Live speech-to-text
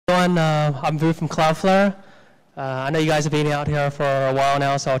everyone. I'm Vu from Cloudflare. I know you guys have been out here for a while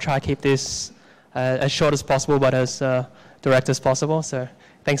now, so I'll try to keep this as short as possible, but as direct as possible. So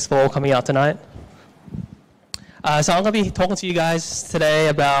thanks for all coming out tonight. So I'm going to be talking to you guys today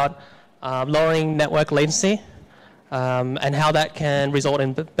about lowering network latency and how that can result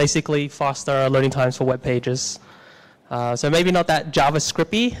in basically faster loading times for web pages. So maybe not that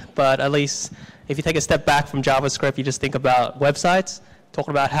JavaScript-y, but at least if you take a step back from JavaScript, you just think about websites,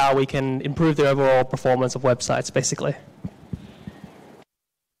 talking about how we can improve the overall performance of websites, basically.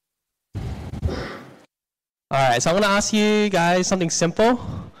 All right, so I'm going to ask you guys something simple,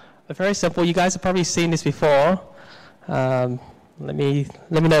 very simple. You guys have probably seen this before. Let me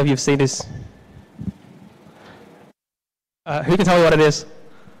know if you've seen this. Who can tell me what it is?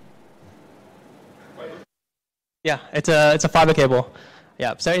 Yeah, it's a fiber cable.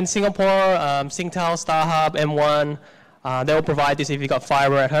 Yeah, so in Singapore, Singtel, StarHub, M1, they will provide this if you've got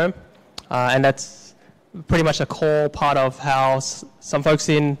fiber at home. And that's pretty much a core part of how some folks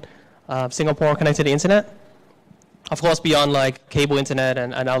in Singapore connect to the internet. Of course, beyond like cable internet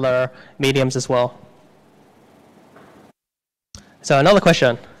and other mediums as well. So another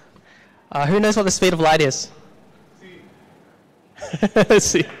question. Who knows what the speed of light is?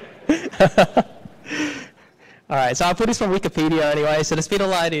 C. All right, so I put this from Wikipedia anyway. So the speed of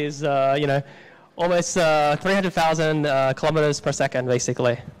light is, almost 300,000 kilometers per second,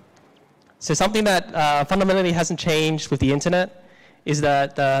 basically. So something that fundamentally hasn't changed with the internet is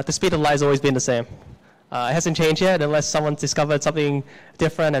that the speed of light has always been the same. It hasn't changed yet unless someone's discovered something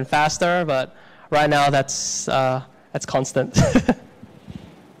different and faster, but right now that's constant.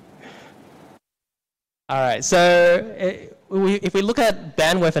 All right, so if we look at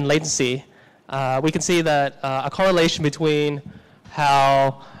bandwidth and latency, we can see that a correlation between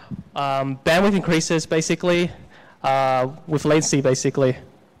how bandwidth increases basically with latency basically,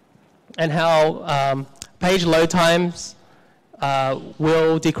 and how page load times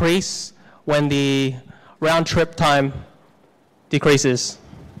will decrease when the round trip time decreases.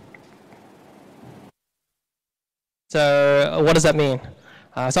 So what does that mean?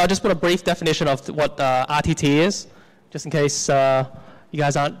 So I'll just put a brief definition of what RTT is, just in case you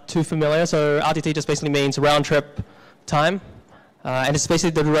guys aren't too familiar. So RTT just basically means round trip time. And it's basically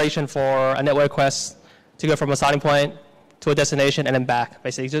the duration for a network request to go from a starting point to a destination and then back,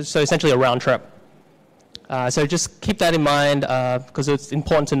 basically. So essentially a round trip. So just keep that in mind because it's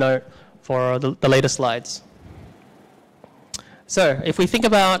important to note for the later slides. So if we think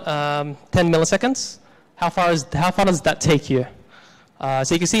about 10 milliseconds, how far does that take you?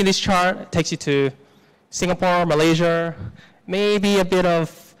 So you can see in this chart, it takes you to Singapore, Malaysia, maybe a bit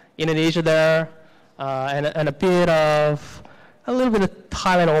of Indonesia there, and a little bit of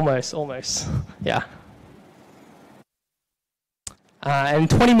Thailand almost, yeah. And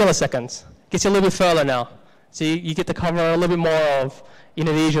 20 milliseconds gets you a little bit further now. So you get to cover a little bit more of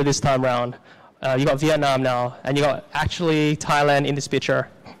Indonesia this time around. You got Vietnam now, and you got actually Thailand in this picture.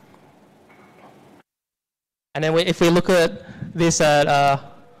 And then if we look at this at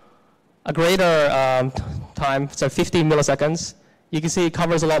a greater time, so 15 milliseconds, you can see it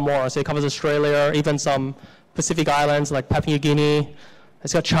covers a lot more. So it covers Australia, even some Pacific islands like Papua New Guinea.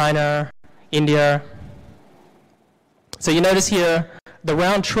 It's got China, India. So you notice here, the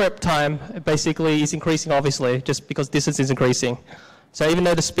round trip time basically is increasing, obviously, just because distance is increasing. So even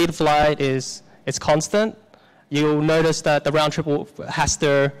though the speed of light is constant, you'll notice that the round trip has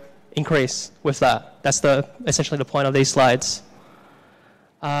to increase with that. That's essentially the point of these slides.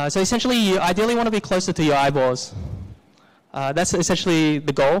 So essentially, you ideally want to be closer to your eyeballs. That's essentially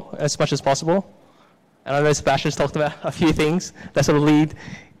the goal, as much as possible. And I know Sebastian's talked about a few things that sort of lead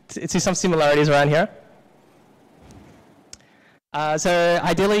to some similarities around here. So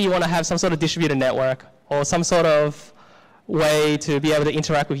ideally, you want to have some sort of distributed network or some sort of way to be able to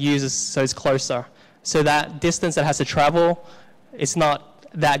interact with users so it's closer. So that distance that has to travel, it's not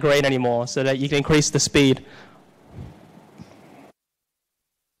that great anymore, so that you can increase the speed.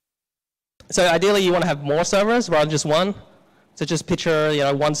 So ideally, you want to have more servers rather than just one. So just picture,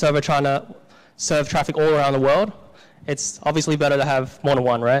 one server trying to serve traffic all around the world. It's obviously better to have more than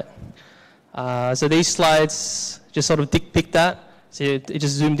one, right? So these slides just sort of depict that. So it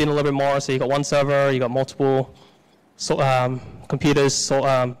just zoomed in a little bit more. So you got one server, you got multiple computers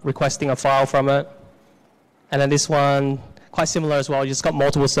requesting a file from it. And then this one, quite similar as well. You just got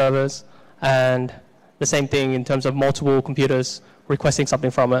multiple servers, and the same thing in terms of multiple computers requesting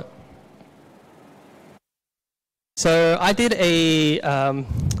something from it. So I did a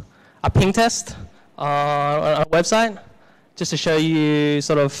ping test on a website just to show you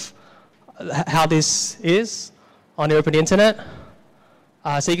sort of how this is on the open internet.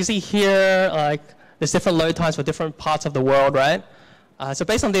 So you can see here, like, there's different load times for different parts of the world, right? So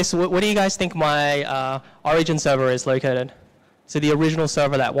based on this, where do you guys think my origin server is located? So the original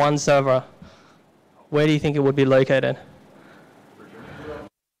server, that one server, where do you think it would be located?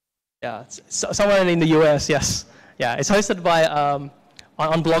 Yeah, somewhere in the US, yes. Yeah, it's hosted by, on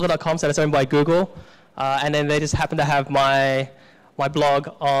blogger.com, so it's owned by Google. And then they just happen to have my blog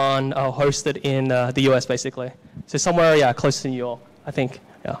on hosted in the US, basically. So somewhere, yeah, close to New York, I think,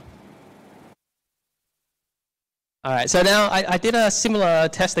 yeah. All right, so now I did a similar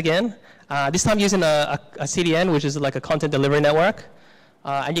test again, this time using a CDN, which is like a content delivery network.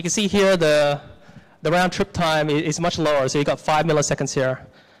 And you can see here the round trip time is much lower, so you got 5 milliseconds here.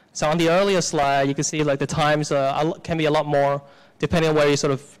 So on the earlier slide, you can see like the times can be a lot more depending on where you're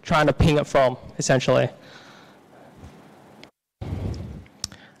sort of trying to ping it from, essentially.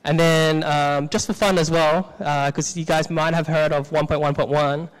 And then just for fun as well, because you guys might have heard of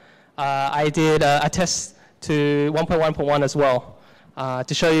 1.1.1, I did a test to 1.1.1 as well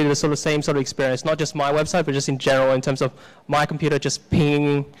to show you the same sort of experience, not just my website, but just in general in terms of my computer just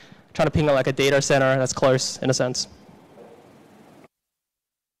trying to ping like a data center that's close in a sense.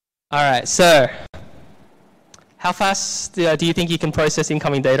 All right, so how fast do you think you can process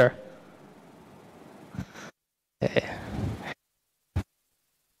incoming data? Okay.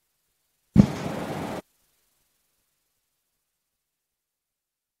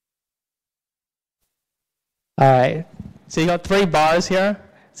 All right, so you got 3 bars here.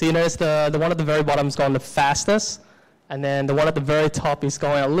 So you notice the one at the very bottom is going the fastest, and then the one at the very top is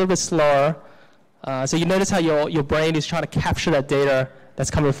going a little bit slower. So you notice how your brain is trying to capture that data that's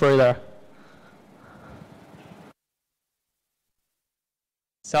coming through there.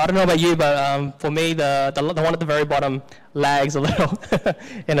 So I don't know about you, but for me, the one at the very bottom lags a little,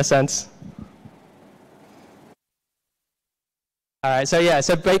 in a sense. All right, so yeah,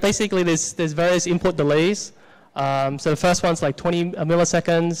 so basically there's various input delays. So the first one's like 20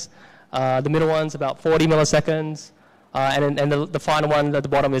 milliseconds, the middle one's about 40 milliseconds, and the final one at the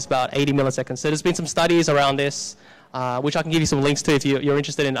bottom is about 80 milliseconds. So there's been some studies around this, which I can give you some links to if you're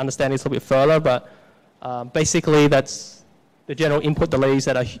interested in understanding this a little bit further, but basically that's the general input delays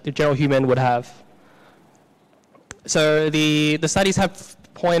that the general human would have. So the studies have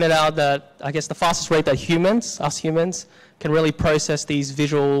pointed out that, I guess, the fastest rate that us humans, can really process these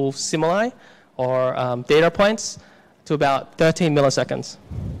visual stimuli or data points to about 13 milliseconds.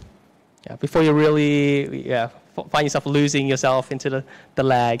 Yeah, before you really find yourself losing yourself into the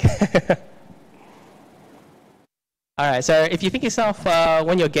lag. All right, so if you think yourself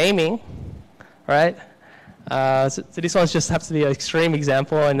when you're gaming, right? So this one just happens to be an extreme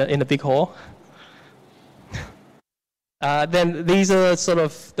example in the big hall. Then these are sort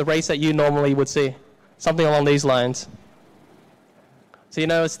of the rates that you normally would see, something along these lines. So you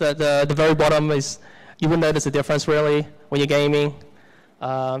notice that the very bottom is, you wouldn't notice a difference really when you're gaming.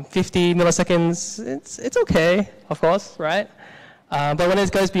 50 milliseconds, it's okay, of course, right? But when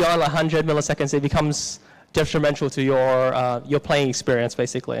it goes beyond 100 milliseconds, it becomes detrimental to your playing experience,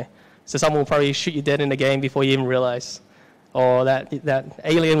 basically. So someone will probably shoot you dead in the game before you even realize, or that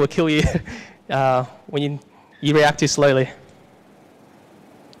alien will kill you when you react too slowly.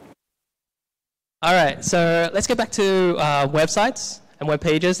 All right, so let's get back to websites and web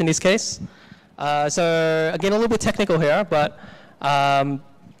pages in this case. So again, a little bit technical here, but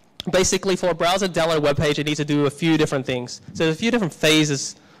basically for a browser to download a web page, it needs to do a few different things. So there's a few different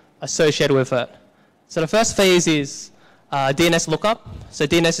phases associated with it. So the first phase is DNS lookup. So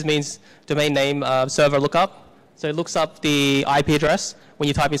DNS means domain name server lookup. So it looks up the IP address when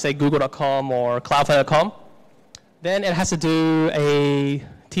you type in, say, google.com or cloudflare.com. Then it has to do a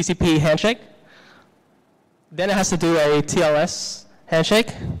TCP handshake. Then it has to do a TLS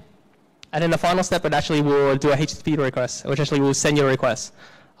handshake. And then the final step, it actually will do a HTTP request, which actually will send you a request.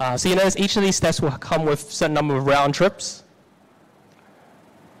 So you notice each of these steps will come with a certain number of round trips.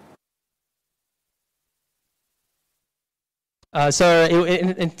 So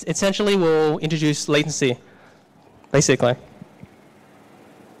it essentially will introduce latency, basically.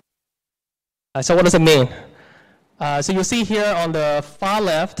 So what does it mean? So you'll see here on the far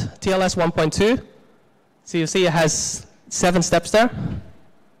left, TLS 1.2. So you'll see it has 7 steps there,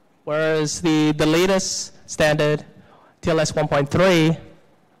 whereas the latest standard, TLS 1.3,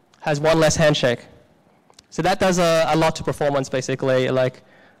 has 1 less handshake. So that does a lot to performance, basically. Like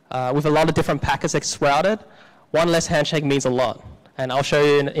with a lot of different packets that's routed, 1 less handshake means a lot. And I'll show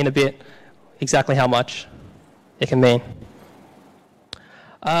you in a bit exactly how much it can mean.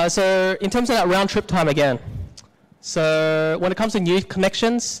 So in terms of that round trip time again, so when it comes to new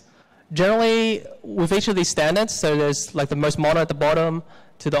connections, Generally, with each of these standards, so there's like the most modern at the bottom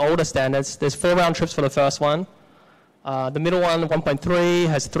to the older standards, there's 4 round trips for the first one. The middle one, 1.3,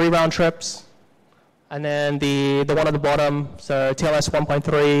 has 3 round trips. And then the one at the bottom, so TLS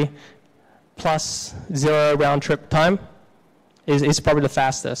 1.3 plus 0 round trip time is probably the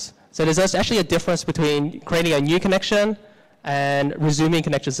fastest. So there's actually a difference between creating a new connection and resuming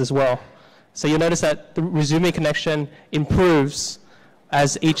connections as well. So you'll notice that the resuming connection improves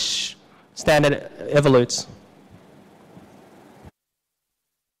as each standard evolutes.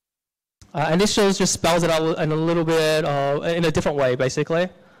 And this just spells it out in a little bit, in a different way, basically.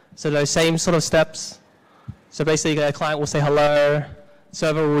 So those same sort of steps. So basically, a client will say hello,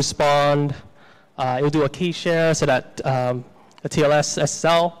 server will respond, it will do a key share, so that a TLS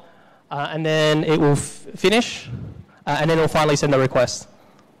SSL, and then it will finish, and then it will finally send the request.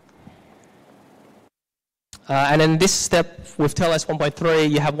 And then this step with TLS 1.3,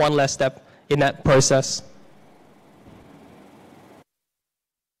 you have one less step in that process.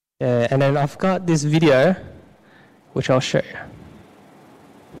 And then I've got this video, which I'll show you.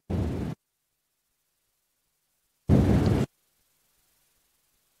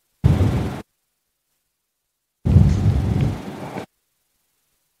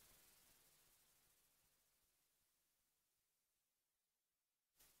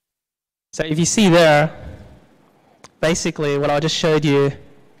 So if you see there, basically what I just showed you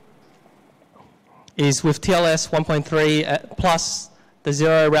is with TLS 1.3 plus the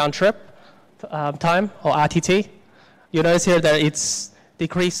 0 round trip time, or RTT, you notice here that it's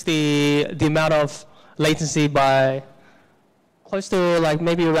decreased the amount of latency by close to like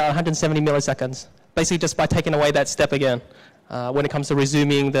maybe around 170 milliseconds, basically just by taking away that step again when it comes to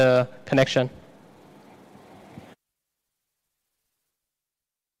resuming the connection.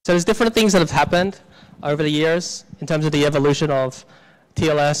 So there's different things that have happened over the years in terms of the evolution of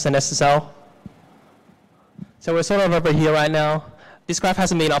TLS and SSL. So we're sort of over here right now. This graph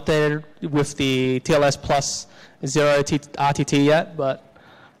hasn't been updated with the TLS plus 0 RTT yet, but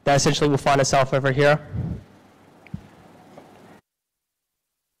that essentially will find itself over here.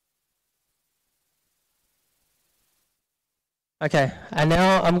 Okay, and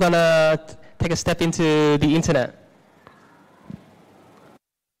now I'm going to take a step into the internet.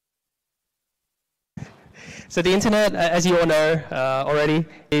 So the internet, as you all know already,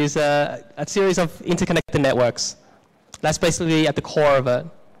 is a series of interconnected networks. That's basically at the core of it.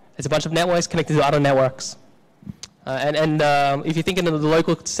 It's a bunch of networks connected to other networks. If you think in the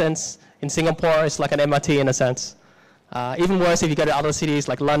local sense, in Singapore, it's like an MRT in a sense. Even worse if you go to other cities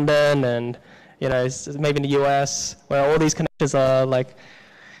like London and maybe in the US, where all these connections are like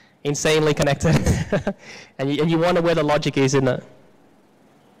insanely connected. and you wonder where the logic is in it.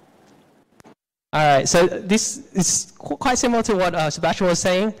 All right, so this is quite similar to what Sebastian was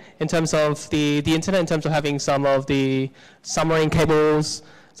saying in terms of the internet, in terms of having some of the submarine cables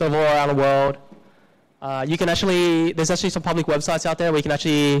sort of all around the world. There's actually some public websites out there where you can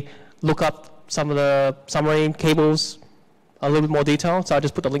actually look up some of the submarine cables a little bit more detail. So I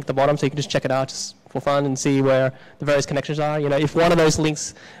just put the link at the bottom so you can just check it out just for fun and see where the various connections are. If one of those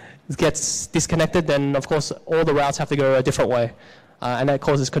links gets disconnected, then of course all the routes have to go a different way. And that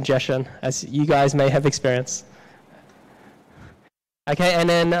causes congestion, as you guys may have experienced. Okay, and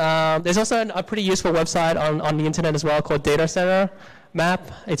then there's also a pretty useful website on the internet as well called Data Center Map.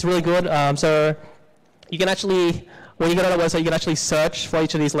 It's really good. So you can actually, when you go to the website, you can actually search for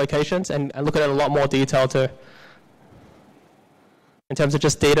each of these locations and look at it in a lot more detail too, in terms of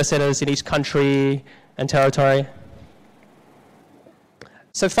just data centers in each country and territory.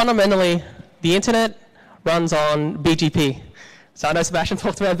 So fundamentally, the internet runs on BGP. So I know Sebastian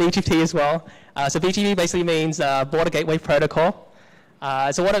talked about BGP as well. So BGP basically means Border Gateway Protocol.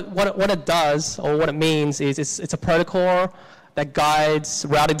 So what it does, or what it means, is it's a protocol that guides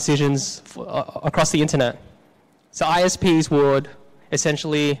routing decisions across the internet. So ISPs would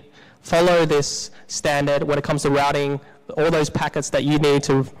essentially follow this standard when it comes to routing all those packets that you need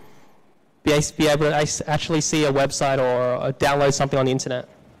to be able to actually see a website or download something on the internet.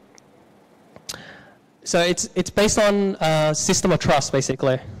 So it's based on a system of trust,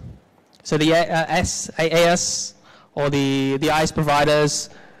 basically. So the AAS or the IaaS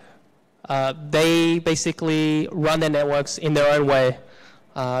providers, they basically run their networks in their own way.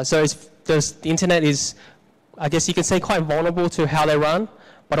 So the internet is, I guess you can say, quite vulnerable to how they run,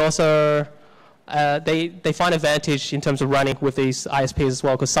 but also they find advantage in terms of running with these ISPs as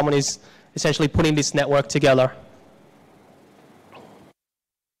well, because someone is essentially putting this network together.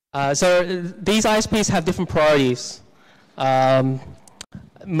 So these ISPs have different priorities.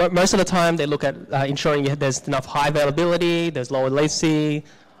 Most of the time, they look at ensuring there's enough high availability, there's lower latency,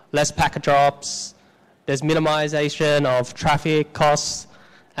 less packet drops, there's minimization of traffic costs,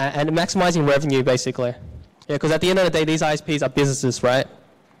 and maximizing revenue, basically. Yeah, because at the end of the day, these ISPs are businesses, right?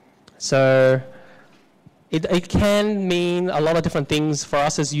 So it can mean a lot of different things for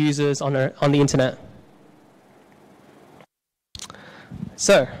us as users on the internet.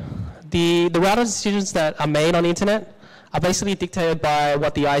 So the router decisions that are made on the internet are basically dictated by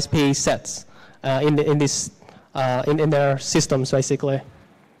what the ISP sets in their systems, basically.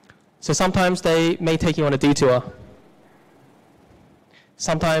 So sometimes they may take you on a detour.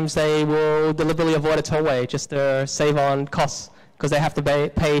 Sometimes they will deliberately avoid a tollway just to save on costs because they have to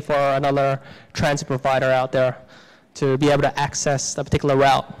pay for another transit provider out there to be able to access a particular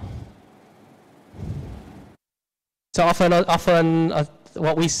route. So often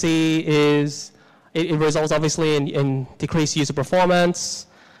what we see is it results obviously in decreased user performance,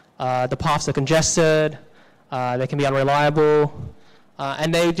 the paths are congested, they can be unreliable,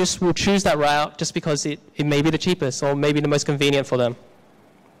 and they just will choose that route just because it may be the cheapest or maybe the most convenient for them.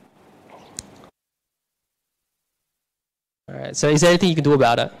 All right, so is there anything you can do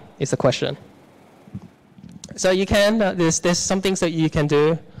about it, is the question. So you can, there's some things that you can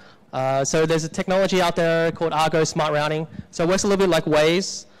do. So there's a technology out there called Argo Smart Routing. So it works a little bit like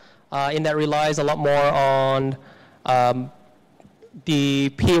Waze, in that relies a lot more on the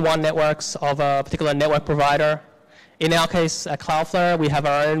Peer 1 networks of a particular network provider. In our case, at Cloudflare, we have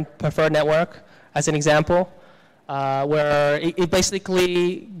our own preferred network as an example, where it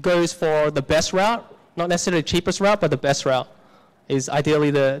basically goes for the best route, not necessarily the cheapest route, but the best route is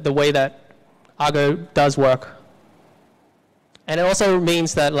ideally the way that Argo does work. And it also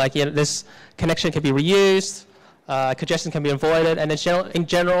means that this connection can be reused, congestion can be avoided, and in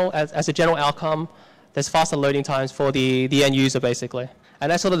general, as a general outcome, there's faster loading times for the end user, basically.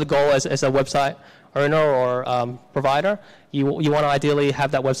 And that's sort of the goal as a website owner or provider. You want to ideally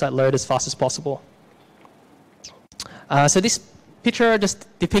have that website load as fast as possible. So this picture just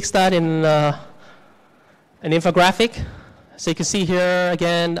depicts that in an infographic. So you can see here,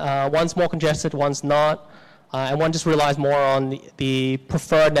 again, one's more congested, one's not. And one just relies more on the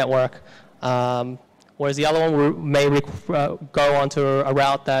preferred network, whereas the other one may go onto a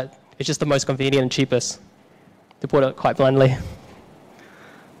route that is just the most convenient and cheapest, to put it quite bluntly.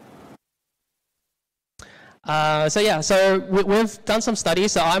 So we've done some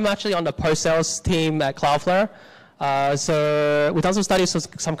studies. So I'm actually on the post-sales team at Cloudflare. So we've done some studies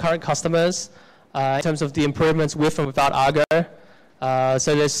with some current customers in terms of the improvements with and without Argo.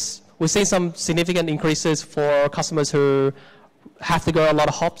 We've seen some significant increases for customers who have to go a lot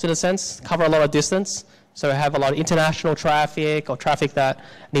of hops, in a sense, cover a lot of distance. So have a lot of international traffic or traffic that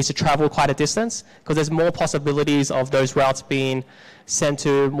needs to travel quite a distance, because there's more possibilities of those routes being sent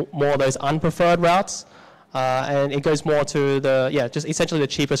to more of those unpreferred routes. And it goes more to just essentially the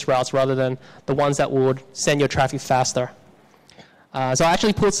cheapest routes rather than the ones that would send your traffic faster. So I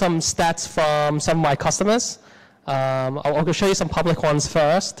actually put some stats from some of my customers. I'll show you some public ones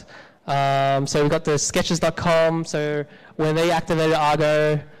first. So we've got the sketches.com. So when they activated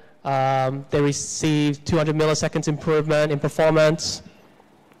Argo, they received 200 milliseconds improvement in performance.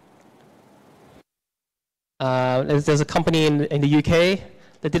 There's a company in the UK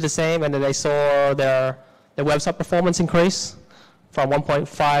that did the same, and then they saw their website performance increase from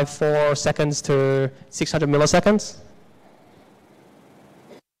 1.54 seconds to 600 milliseconds.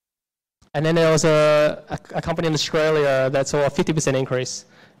 And then there was a company in Australia that saw a 50% increase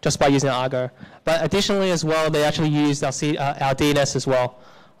just by using Argo. But additionally as well, they actually used our DNS as well.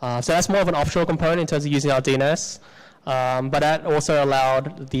 So that's more of an offshore component in terms of using our DNS. But that also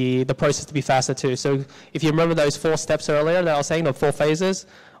allowed the process to be faster too. So if you remember those 4 steps earlier that I was saying, the 4 phases,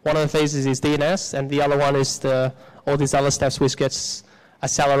 one of the phases is DNS, and the other one is all these other steps which gets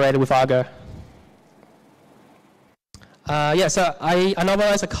accelerated with Argo. So I know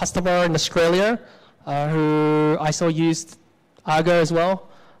as a customer in Australia who I saw used Argo as well.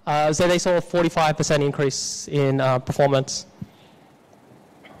 So they saw a 45% increase in performance.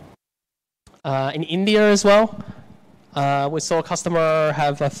 In India as well, we saw a customer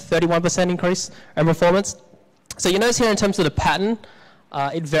have a 31% increase in performance. So you notice here in terms of the pattern,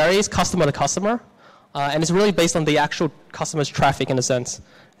 it varies customer to customer, and it's really based on the actual customer's traffic in a sense.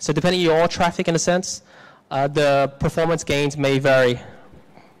 So depending on your traffic in a sense, the performance gains may vary.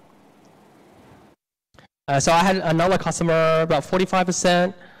 So I had another customer, about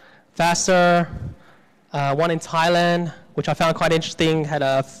 45% faster. One in Thailand, which I found quite interesting, had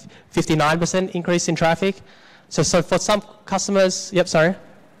a 59% increase in traffic. So for some customers, yep, sorry.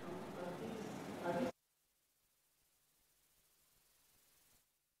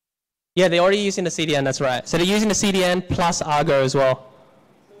 Yeah, they're already using the CDN, that's right. So they're using the CDN plus Argo as well.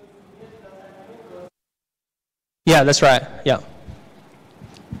 Yeah, that's right. Yeah.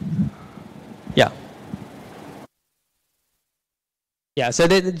 Yeah. Yeah, so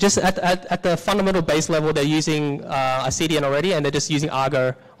they just at the fundamental base level, they're using a CDN already, and they're just using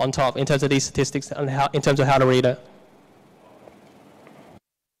Argo on top in terms of these statistics and in terms of how to read it.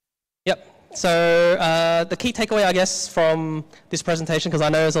 Yep. So the key takeaway, I guess, from this presentation, because I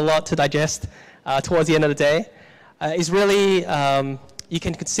know there's a lot to digest towards the end of the day, is really you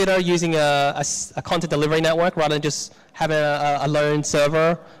can consider using a content delivery network rather than just having a lone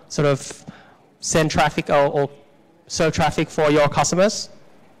server sort of send traffic or serve traffic for your customers.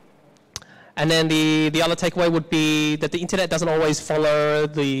 And then the other takeaway would be that the internet doesn't always follow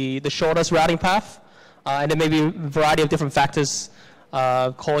the shortest routing path, and there may be a variety of different factors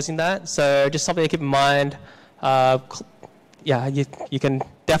causing that. So just something to keep in mind. Yeah, you can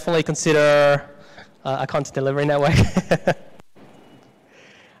definitely consider a content delivery network.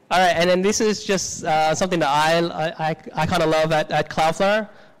 All right, and then this is just something that I kind of love at Cloudflare,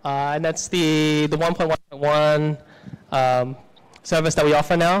 and that's the 1.1.1 service that we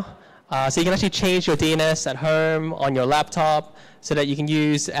offer now. So you can actually change your DNS at home on your laptop so that you can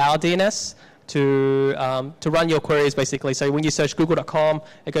use our DNS to run your queries, basically. So when you search google.com,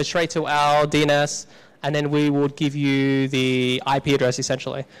 it goes straight to our DNS, and then we would give you the IP address,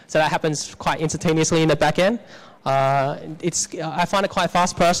 essentially. So that happens quite instantaneously in the back end. I find it quite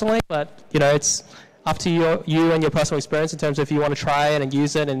fast personally, but it's up to you and your personal experience in terms of if you want to try it and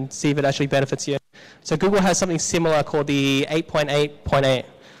use it and see if it actually benefits you. So Google has something similar called the 8.8.8,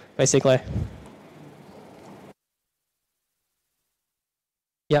 basically.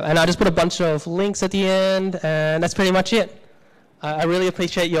 Yeah, and I just put a bunch of links at the end, and that's pretty much it. I really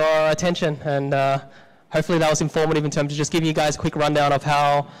appreciate your attention, and hopefully that was informative in terms of just giving you guys a quick rundown of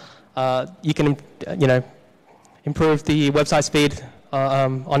how you can, improve the website speed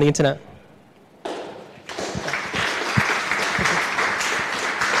on the internet.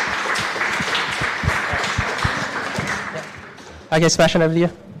 Okay, Sebastian, over to you.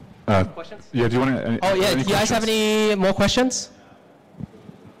 Questions? Yeah, do you want to? Oh, yeah, do you guys have any more questions?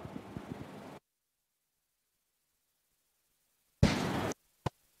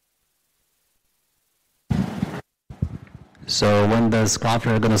 So when does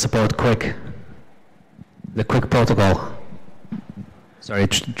Cloudflare going to support Quek? The Quek protocol? Sorry,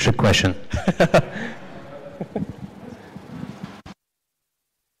 trick question.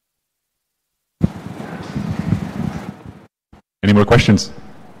 Any more questions?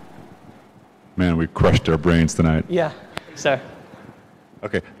 Man, we crushed our brains tonight. Yeah, so.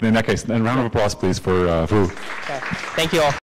 Okay, in that case, then round of applause, please, for Vu. Okay. Thank you all.